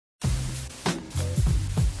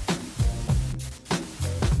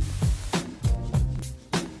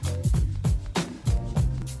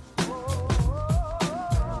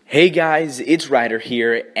Hey guys, it's Ryder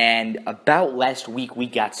here, and about last week we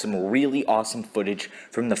got some really awesome footage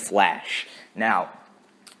from The Flash. Now,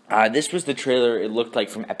 this was the trailer it looked like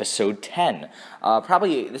from episode 10.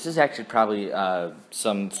 This is actually probably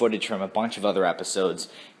some footage from a bunch of other episodes,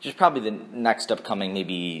 just probably the next upcoming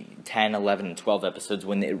maybe 10, 11, and 12 episodes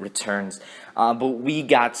when it returns. But we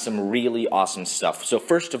got some really awesome stuff. So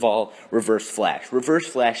first of all, Reverse Flash. Reverse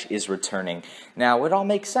Flash is returning. Now, it all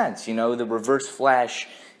makes sense. You know, the Reverse Flash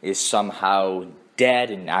is somehow dead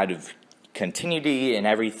and out of continuity and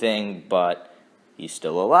everything, but he's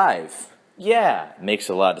still alive. Yeah, makes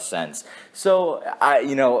a lot of sense. So,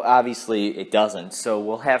 obviously it doesn't. So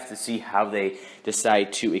we'll have to see how they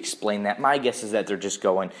decide to explain that. My guess is that they're just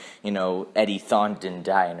going, Eddie Thawne didn't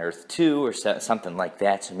die on Earth 2 or something like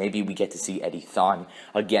that. So maybe we get to see Eddie Thawne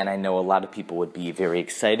again. I know a lot of people would be very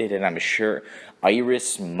excited, and I'm sure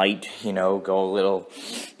Iris might, go a little,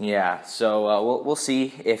 yeah. So we'll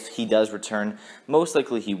see if he does return. Most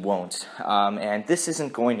likely he won't. And this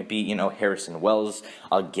isn't going to be, Harrison Wells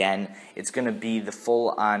again. It's going to be the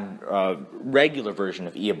full-on regular version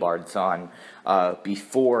of Eobard Thawne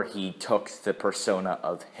before he took the persona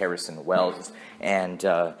of Harrison Wells and,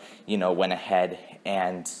 went ahead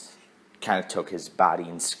and kind of took his body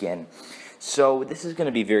and skin. So this is going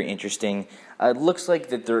to be very interesting. It looks like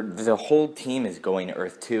that the whole team is going to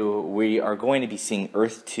Earth 2. We are going to be seeing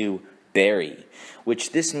Earth 2 Barry,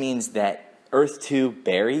 which this means that Earth 2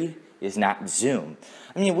 Barry is not Zoom.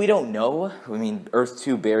 I mean, we don't know. I mean, Earth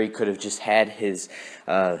 2 Barry could have just had his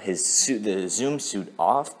suit, the Zoom suit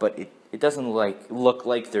off, but it doesn't look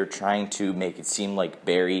like they're trying to make it seem like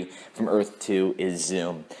Barry from Earth 2 is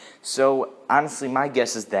Zoom. So honestly, my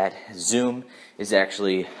guess is that Zoom is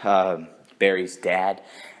actually Barry's dad.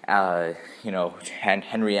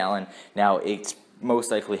 Henry Allen. Now, it's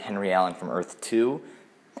most likely Henry Allen from Earth 2.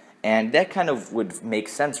 And that kind of would make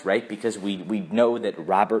sense, right? Because we know that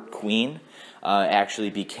Robert Queen actually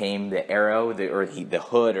became the Arrow, the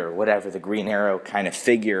Hood, or whatever, the Green Arrow kind of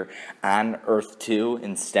figure on Earth 2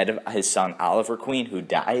 instead of his son Oliver Queen, who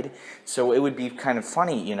died. So it would be kind of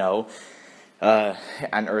funny,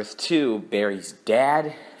 on Earth 2, Barry's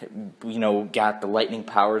dad, got the lightning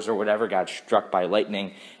powers or whatever, got struck by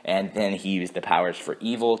lightning, and then he used the powers for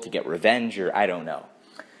evil to get revenge, or I don't know.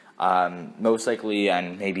 Most likely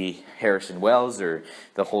on maybe Harrison Wells or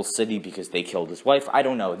the whole city because they killed his wife. I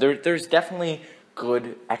don't know. There's definitely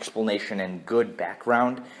good explanation and good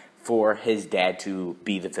background for his dad to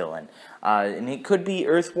be the villain. And it could be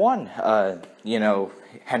Earth 1,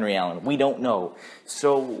 Henry Allen. We don't know.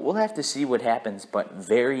 So we'll have to see what happens, but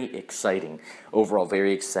very exciting. Overall,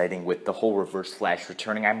 very exciting with the whole Reverse Flash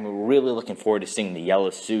returning. I'm really looking forward to seeing the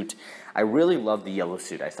yellow suit. I really love the yellow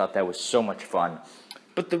suit. I thought that was so much fun.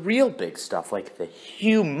 But the real big stuff, like the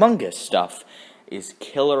humongous stuff, is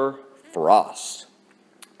Killer Frost.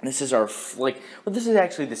 This is this is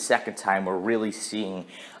actually the second time we're really seeing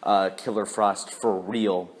Killer Frost for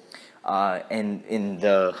real, in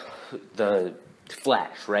the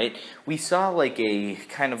Flash, right? We saw like a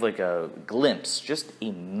kind of like a glimpse, just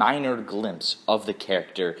a minor glimpse of the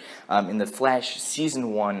character in the Flash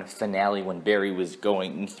Season 1 finale when Barry was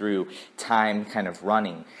going through time, kind of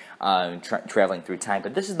running, traveling through time.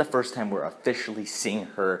 But this is the first time we're officially seeing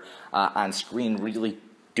her on screen really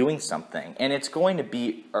doing something, and it's going to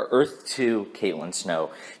be Earth 2 Caitlin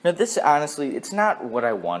Snow. Now, this honestly, it's not what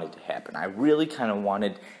I wanted to happen. I really kind of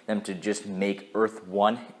wanted them to just make Earth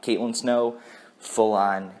 1 Caitlin Snow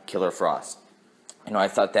full-on Killer Frost. I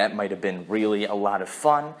thought that might have been really a lot of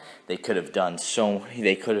fun. They could have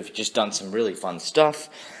just done some really fun stuff.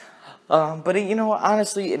 But,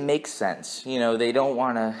 honestly, it makes sense. They don't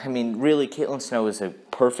want to, really, Caitlin Snow is a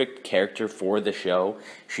perfect character for the show.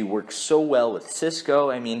 She works so well with Cisco.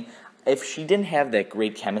 If she didn't have that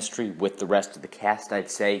great chemistry with the rest of the cast, I'd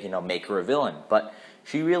say, make her a villain. But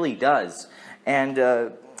she really does.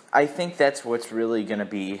 And, I think that's what's really going to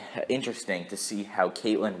be interesting to see how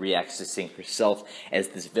Caitlin reacts to seeing herself as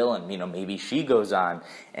this villain. Maybe she goes on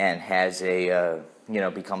and has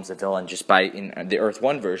becomes a villain just by, in the Earth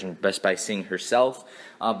 1 version, just by seeing herself.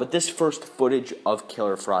 But this first footage of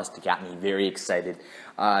Killer Frost got me very excited.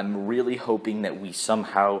 I'm really hoping that we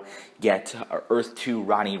somehow get Earth 2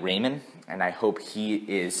 Ronnie Raymond, and I hope he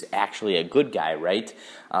is actually a good guy, right?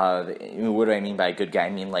 What do I mean by a good guy?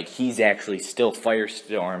 He's actually still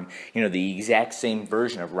Firestorm, the exact same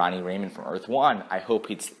version of Ronnie Raymond from Earth 1. I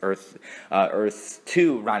hope it's Earth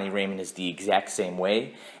 2 Ronnie Raymond is the exact same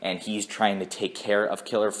way, and he's trying to take care of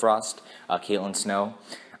Killer Frost, Caitlin Snow.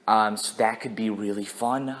 So that could be really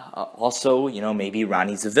fun. Also, maybe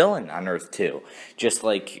Ronnie's a villain on Earth 2, just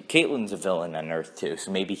like Caitlin's a villain on Earth 2,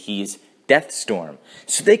 so maybe he's Deathstorm.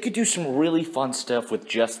 So they could do some really fun stuff with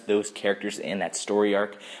just those characters in that story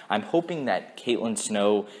arc. I'm hoping that Caitlin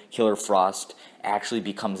Snow, Killer Frost, actually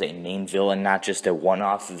becomes a main villain, not just a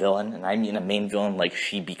one-off villain. And I mean a main villain like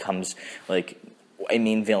she becomes like a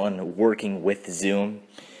main villain working with Zoom.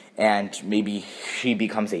 And maybe she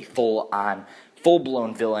becomes a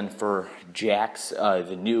full-blown villain for Jax,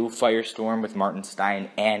 the new Firestorm with Martin Stein,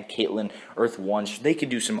 and Caitlin Earth 1. So they could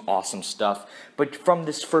do some awesome stuff. But from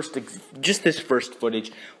this first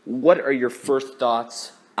footage, what are your first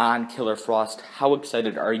thoughts on Killer Frost? How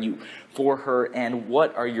excited are you for her? And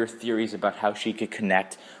what are your theories about how she could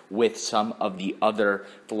connect with some of the other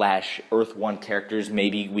Flash Earth 1 characters?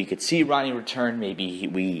 Maybe we could see Ronnie return.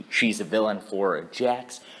 Maybe she's a villain for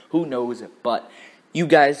Jax. Who knows? But you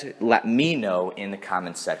guys let me know in the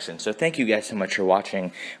comments section. So thank you guys so much for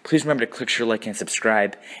watching. Please remember to click share, like, and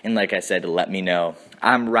subscribe. And like I said, let me know.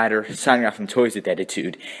 I'm Ryder, signing off from Toys with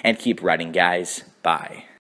Attitude. And keep writing, guys. Bye.